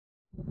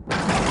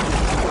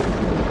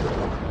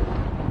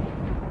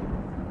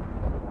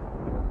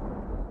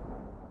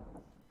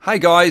Hey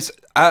guys,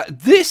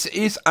 this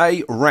is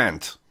a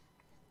rant.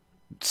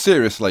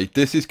 Seriously,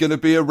 this is going to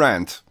be a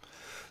rant.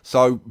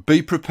 So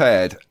be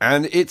prepared.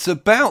 And it's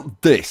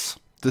about this.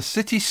 The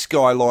Cities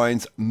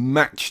Skylines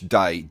Match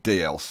Day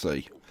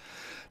DLC.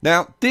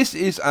 Now, this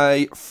is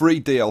a free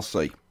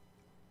DLC.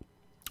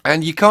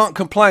 And you can't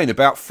complain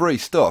about free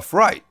stuff,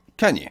 right?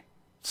 Can you?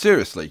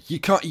 Seriously,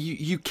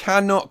 you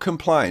cannot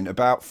complain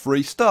about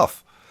free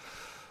stuff.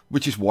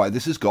 Which is why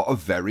this has got a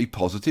very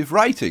positive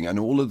rating. And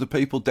all of the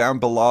people down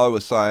below are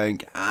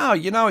saying, oh,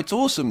 you know, it's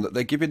awesome that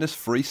they're giving us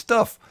free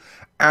stuff.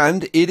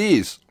 And it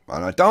is.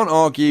 And I don't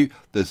argue.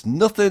 There's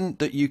nothing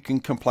that you can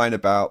complain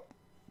about.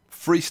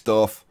 Free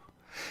stuff.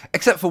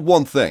 Except for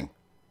one thing.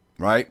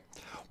 Right?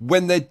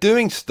 When they're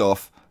doing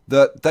stuff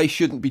that they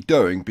shouldn't be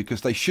doing because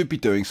they should be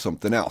doing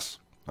something else.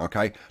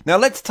 Okay? Now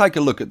let's take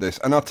a look at this.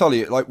 And I'll tell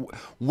you, like,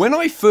 when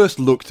I first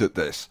looked at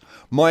this,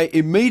 my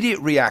immediate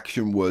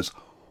reaction was,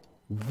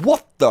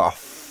 what the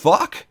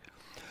fuck?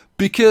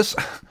 Because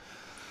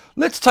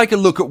let's take a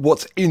look at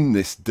what's in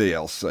this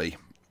DLC.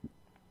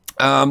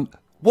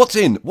 What's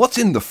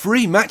in the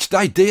free match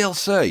day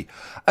DLC?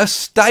 A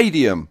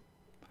stadium.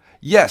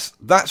 Yes,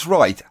 that's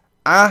right.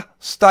 A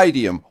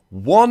stadium.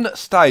 One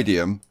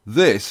stadium.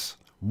 This.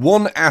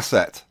 One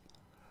asset.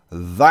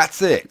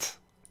 That's it.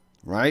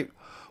 Right?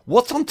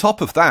 What's on top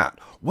of that?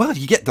 Well,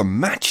 you get the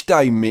match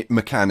day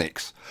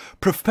mechanics.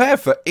 Prepare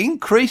for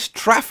increased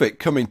traffic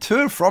coming to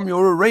and from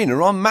your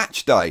arena on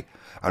match day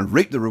and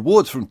reap the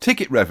rewards from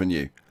ticket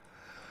revenue.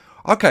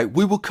 Okay,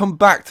 we will come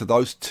back to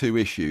those two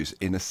issues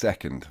in a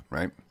second,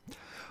 right?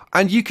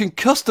 And you can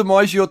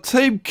customize your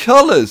team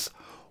colors.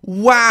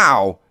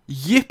 Wow,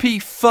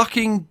 yippee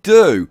fucking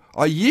do.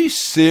 Are you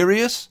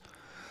serious?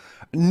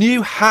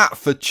 New hat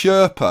for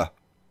Chirper.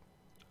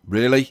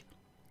 Really?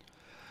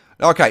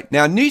 Okay,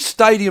 now new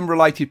stadium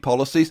related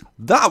policies,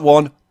 that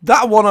one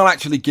I'll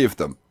actually give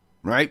them,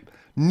 right?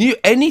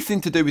 Anything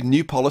to do with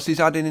new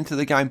policies added into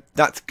the game,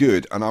 that's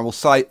good, and I will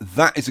say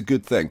that is a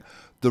good thing.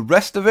 The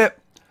rest of it,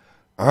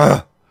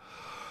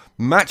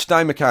 match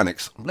day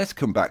mechanics. Let's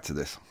come back to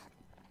this.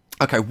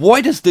 Okay,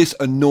 why does this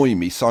annoy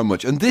me so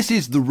much? And this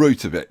is the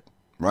root of it,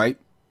 right?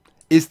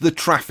 Is the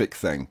traffic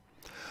thing.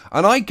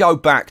 And I go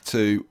back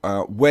to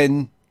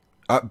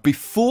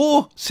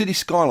before Cities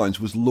Skylines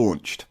was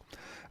launched.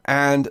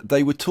 And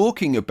they were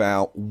talking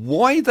about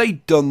why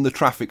they'd done the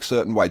traffic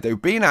certain way. They were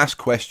being asked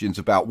questions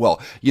about,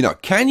 well, you know,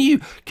 can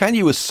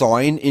you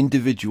assign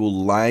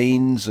individual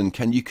lanes and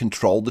can you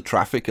control the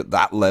traffic at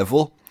that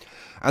level?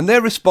 And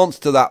their response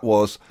to that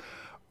was,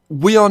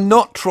 we are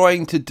not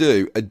trying to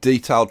do a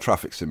detailed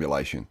traffic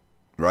simulation,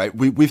 right?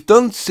 We've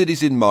done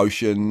Cities in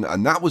Motion,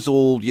 and that was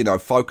all, you know,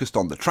 focused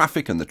on the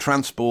traffic and the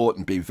transport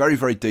and being very,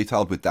 very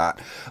detailed with that.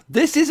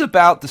 This is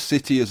about the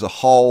city as a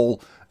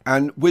whole.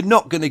 And we're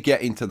not going to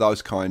get into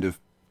those kind of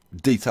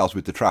details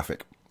with the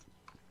traffic.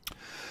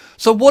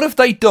 So what have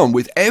they done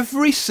with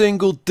every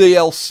single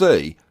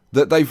DLC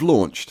that they've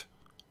launched?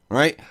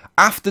 Right?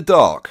 After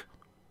dark.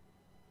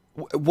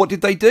 What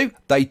did they do?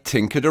 They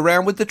tinkered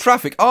around with the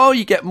traffic. Oh,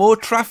 you get more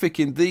traffic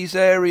in these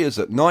areas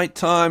at night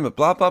time,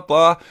 blah, blah,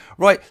 blah.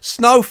 Right,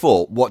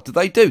 snowfall. What do?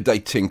 They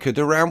tinkered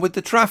around with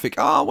the traffic.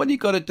 Oh, well, you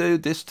got to do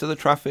this to the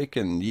traffic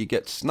and you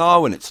get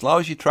snow and it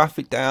slows your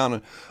traffic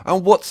down.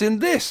 And what's in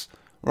this?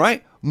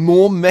 Right?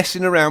 More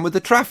messing around with the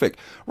traffic.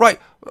 Right,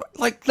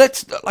 like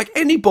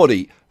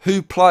anybody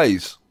who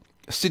plays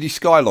Cities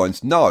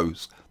Skylines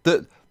knows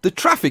that the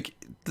traffic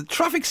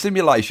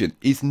simulation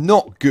is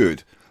not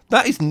good.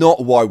 That is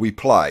not why we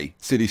play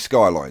Cities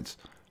Skylines.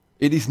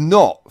 It is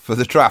not for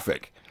the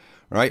traffic.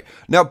 Right?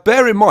 Now,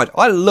 bear in mind,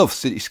 I love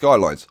Cities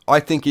Skylines. I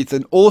think it's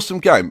an awesome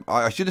game.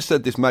 I should have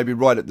said this maybe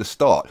right at the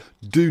start.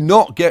 Do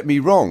not get me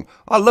wrong.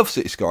 I love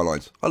Cities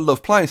Skylines. I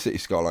love playing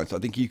Cities Skylines. I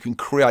think you can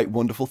create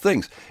wonderful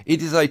things.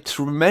 It is a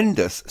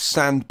tremendous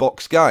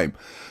sandbox game.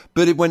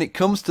 But when it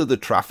comes to the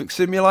traffic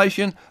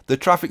simulation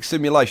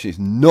is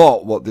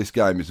not what this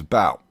game is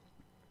about.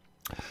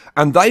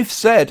 And they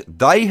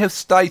have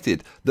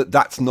stated that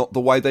that's not the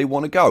way they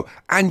want to go.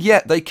 And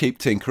yet they keep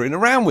tinkering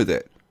around with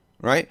it.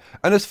 Right?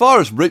 And as far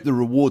as reap the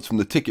rewards from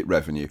the ticket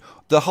revenue,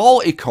 the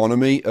whole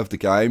economy of the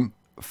game,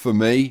 for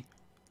me,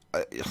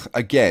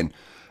 again,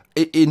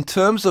 in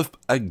terms of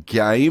a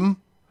game,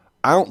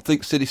 I don't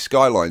think Cities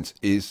Skylines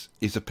is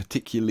a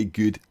particularly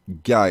good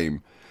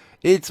game.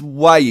 It's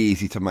way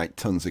easy to make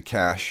tons of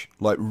cash,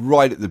 like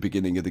right at the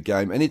beginning of the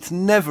game, and it's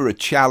never a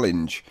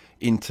challenge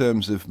in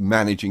terms of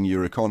managing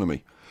your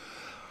economy.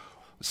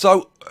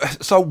 So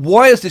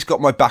why has this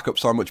got my back up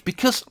so much?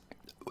 Because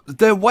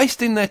they're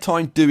wasting their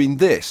time doing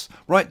this,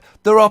 right?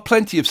 There are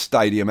plenty of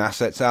stadium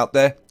assets out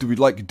there.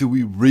 Do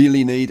we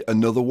really need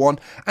another one?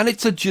 And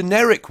it's a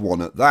generic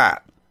one at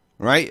that,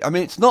 right? I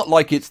mean, it's not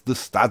like it's the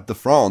Stade de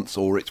France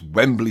or it's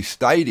Wembley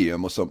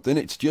Stadium or something.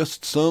 It's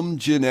just some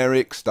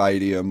generic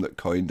stadium that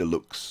kind of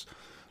looks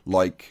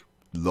like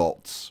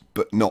lots,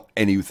 but not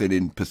anything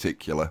in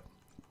particular.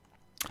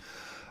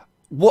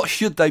 What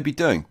should they be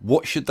doing?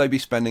 What should they be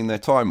spending their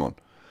time on?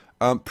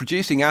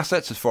 Producing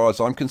assets, as far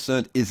as I'm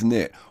concerned, isn't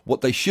it.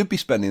 What they should be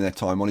spending their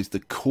time on is the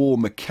core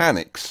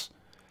mechanics,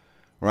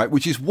 right?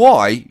 Which is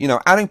why, you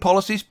know, adding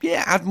policies,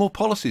 yeah, add more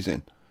policies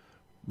in.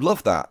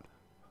 Love that.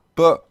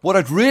 But what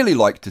I'd really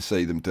like to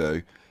see them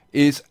do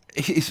is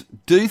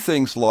do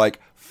things like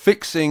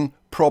fixing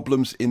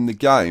problems in the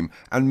game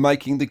and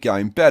making the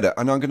game better.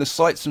 And I'm going to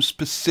cite some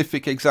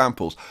specific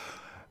examples.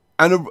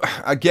 And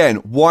again,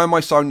 why am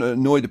I so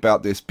annoyed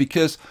about this?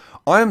 Because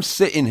I am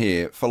sitting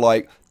here for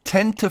like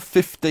 10 to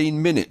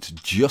 15 minutes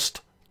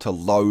just to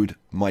load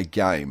my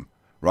game,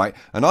 right?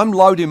 And I'm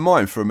loading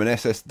mine from an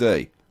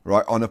SSD,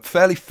 right, on a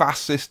fairly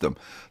fast system.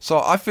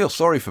 So I feel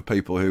sorry for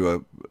people who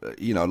are,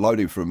 you know,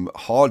 loading from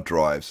hard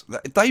drives.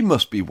 They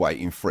must be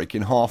waiting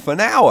freaking half an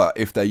hour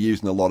if they're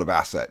using a lot of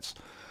assets.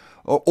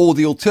 Or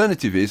the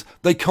alternative is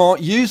they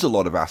can't use a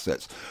lot of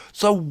assets.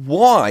 So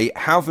why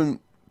haven't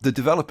the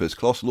developers,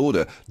 Colossal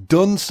Order,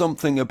 done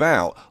something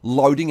about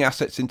loading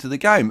assets into the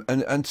game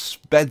and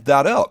sped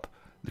that up?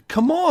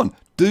 Come on,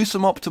 do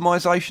some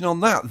optimization on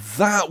that.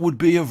 That would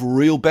be of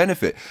real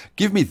benefit.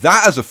 Give me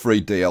that as a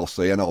free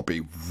DLC and I'll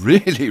be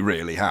really,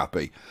 really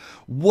happy.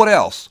 What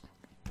else?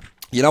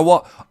 You know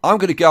what? I'm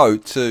going to go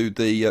to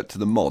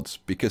the mods,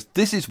 because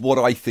this is what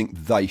I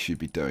think they should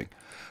be doing.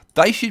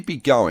 They should be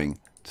going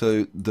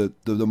to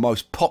the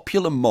most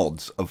popular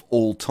mods of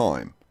all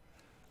time.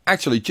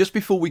 Actually, just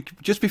before we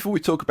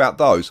talk about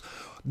those,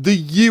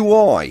 the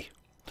UI.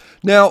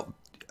 Now,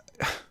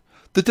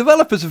 the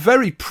developers are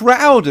very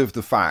proud of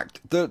the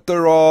fact that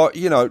there are,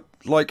 you know,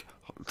 like,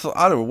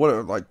 I don't know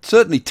what, like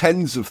certainly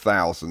tens of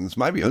thousands,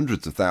 maybe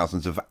hundreds of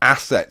thousands of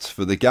assets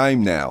for the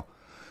game now.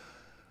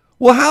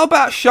 Well, how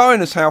about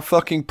showing us how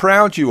fucking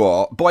proud you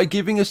are by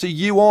giving us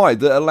a UI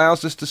that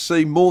allows us to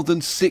see more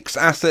than 6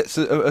 assets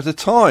at a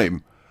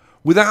time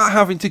without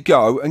having to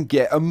go and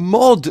get a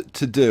mod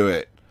to do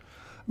it?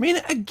 I mean,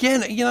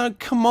 again, you know,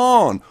 come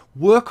on,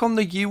 work on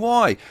the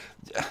UI.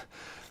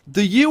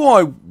 The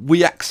UI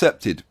we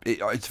accepted.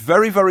 It's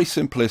very, very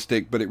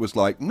simplistic, but it was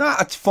like, nah,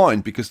 it's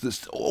fine,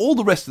 because all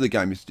the rest of the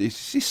game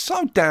is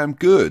so damn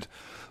good.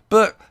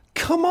 But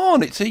come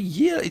on, it's a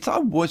year. It's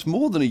almost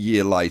more than a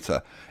year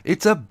later.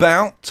 It's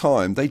about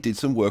time they did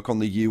some work on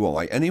the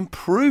UI and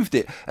improved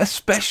it,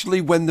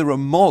 especially when there are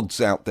mods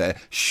out there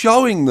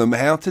showing them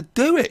how to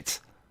do it.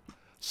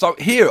 So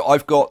here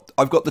I've got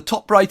the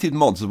top-rated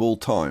mods of all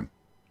time,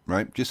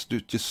 right? Just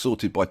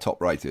sorted by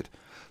top-rated.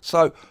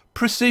 So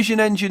precision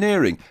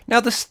engineering. Now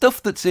the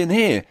stuff that's in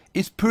here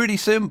is pretty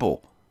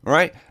simple,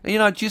 right? You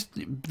know, just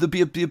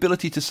the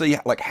ability to see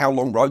like how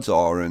long roads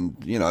are, and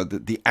you know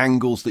the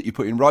angles that you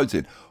put in roads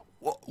in.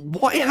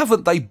 Why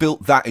haven't they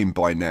built that in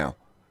by now?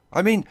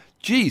 I mean,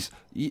 geez,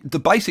 the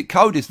basic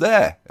code is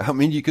there. I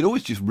mean, you could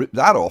always just rip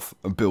that off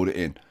and build it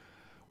in.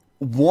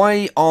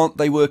 Why aren't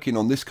they working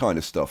on this kind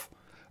of stuff?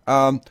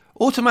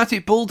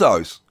 Automatic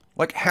bulldoze.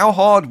 Like, how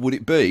hard would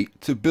it be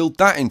to build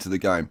that into the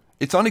game?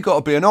 It's only got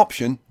to be an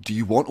option. Do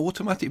you want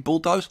automatic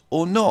bulldoze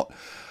or not?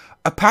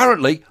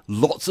 Apparently,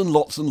 lots and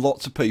lots and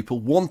lots of people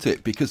want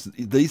it, because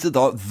these are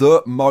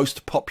the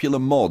most popular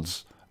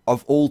mods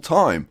of all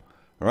time,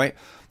 right?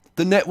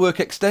 The network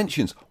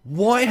extensions.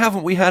 Why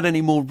haven't we had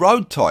any more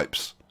road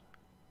types?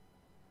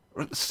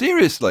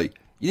 Seriously,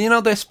 you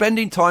know, they're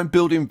spending time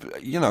building,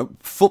 you know,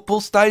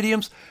 football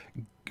stadiums.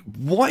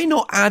 Why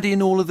not add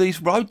in all of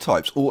these road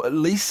types, or at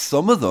least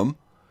some of them,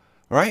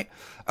 right?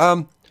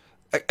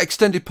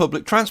 Extended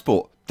public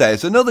transport.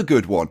 There's another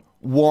good one.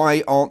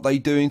 Why aren't they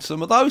doing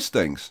some of those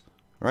things,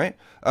 right?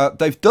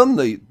 They've done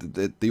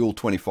the all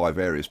 25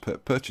 areas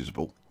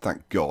purchasable,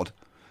 thank God.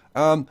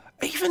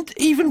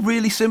 Even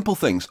really simple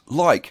things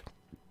like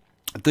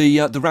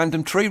the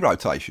random tree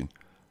rotation.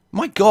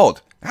 My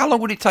God, how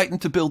long would it take them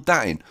to build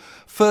that in?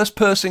 First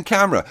person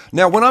camera.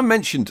 Now, when I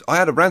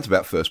had a rant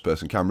about first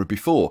person camera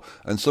before,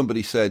 and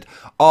somebody said,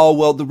 "Oh,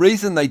 well, the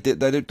reason they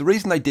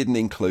didn't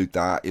include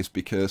that is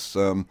because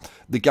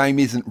the game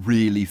isn't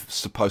really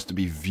supposed to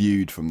be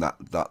viewed from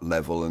that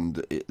level, and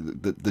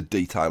the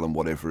detail and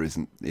whatever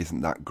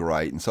isn't that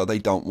great, and so they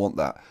don't want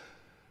that."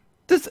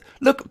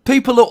 Look,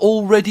 people are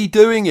already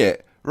doing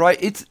it,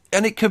 right?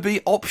 And it could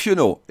be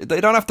optional. They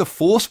don't have to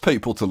force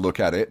people to look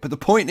at it, but the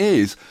point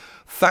is,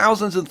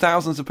 thousands and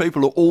thousands of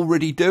people are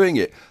already doing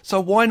it. So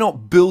why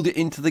not build it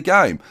into the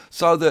game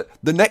so that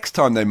the next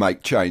time they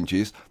make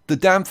changes, the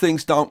damn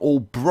things don't all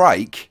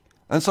break,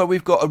 and so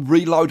we've got to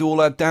reload all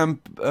our damn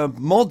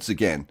mods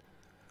again.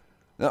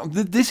 Now,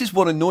 this is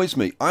what annoys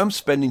me. I'm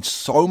spending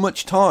so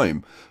much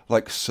time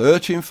like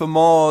searching for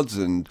mods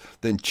and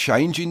then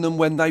changing them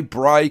when they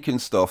break and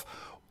stuff.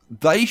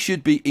 They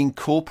should be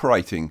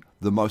incorporating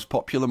the most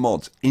popular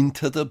mods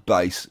into the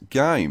base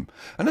game,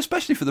 and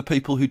especially for the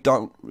people who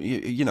don't,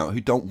 you know,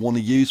 who don't want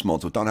to use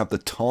mods or don't have the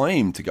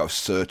time to go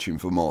searching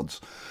for mods.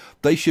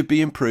 They should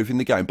be improving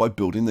the game by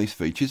building these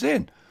features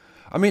in.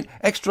 I mean,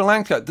 extra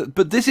landscape,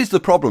 but this is the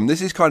problem.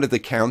 This is kind of the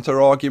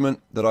counter argument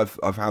that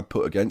I've had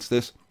put against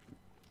this.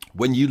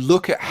 When you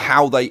look at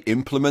how they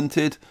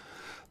implemented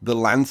the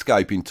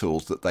landscaping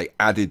tools that they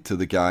added to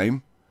the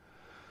game,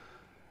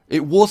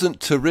 it wasn't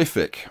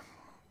terrific.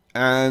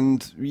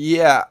 And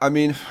yeah, I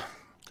mean,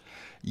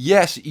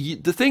 yes,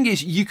 the thing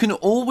is, you can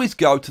always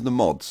go to the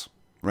mods,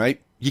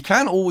 right? You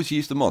can always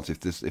use the mods.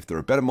 If there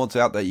are better mods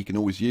out there, you can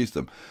always use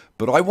them.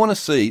 But I want to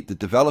see the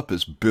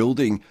developers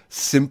building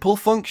simple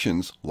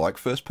functions like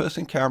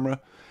first-person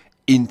camera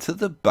into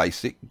the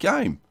basic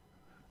game.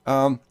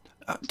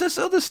 There's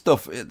other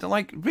stuff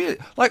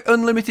like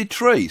unlimited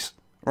trees,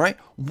 right?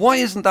 Why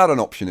isn't that an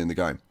option in the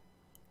game?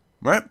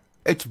 Right?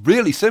 It's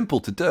really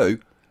simple to do,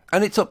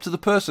 and it's up to the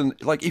person.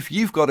 Like, if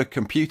you've got a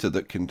computer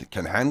that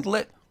can handle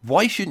it,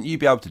 why shouldn't you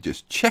be able to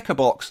just check a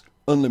box,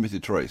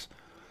 unlimited trees?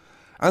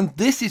 And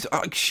this is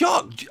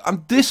sharp.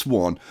 This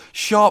one,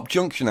 sharp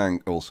junction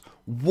angles.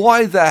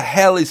 Why the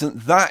hell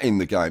isn't that in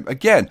the game?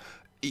 Again,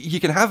 you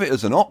can have it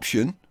as an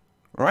option,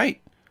 right?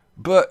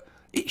 But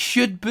it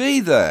should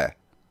be there.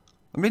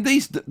 I mean,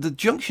 the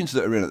junctions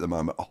that are in at the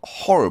moment are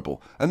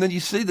horrible. And then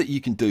you see that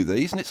you can do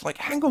these, and it's like,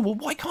 hang on, well,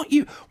 why can't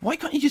you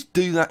just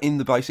do that in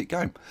the basic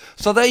game?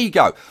 So there you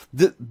go.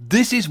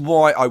 This is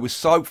why I was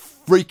so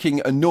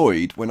freaking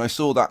annoyed when I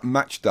saw that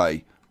Match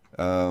Day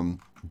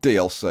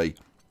DLC.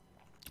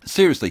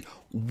 Seriously,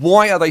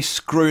 why are they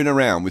screwing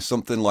around with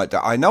something like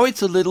that? I know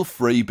it's a little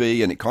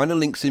freebie and it kind of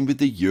links in with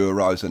the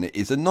Euros and it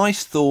is a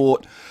nice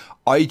thought.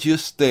 I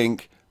just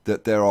think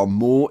that there are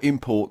more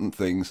important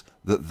things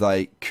that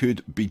they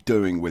could be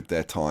doing with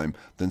their time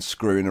than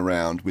screwing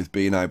around with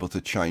being able to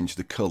change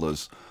the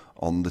colours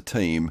on the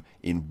team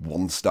in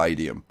one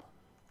stadium.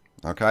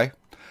 Okay?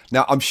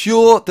 Now, I'm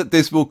sure that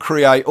this will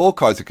create all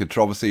kinds of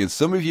controversy, and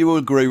some of you will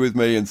agree with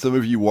me and some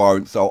of you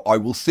won't, so I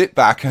will sit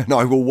back and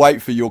I will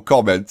wait for your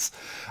comments.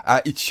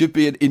 It should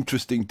be an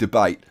interesting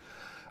debate.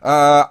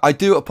 I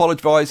do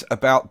apologise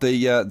about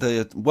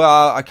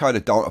well, I kind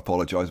of don't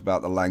apologise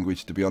about the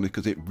language, to be honest,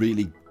 because it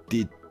really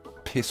did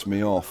piss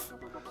me off.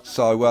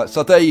 So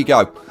there you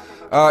go.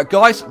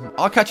 Guys,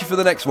 I'll catch you for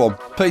the next one.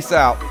 Peace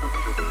out.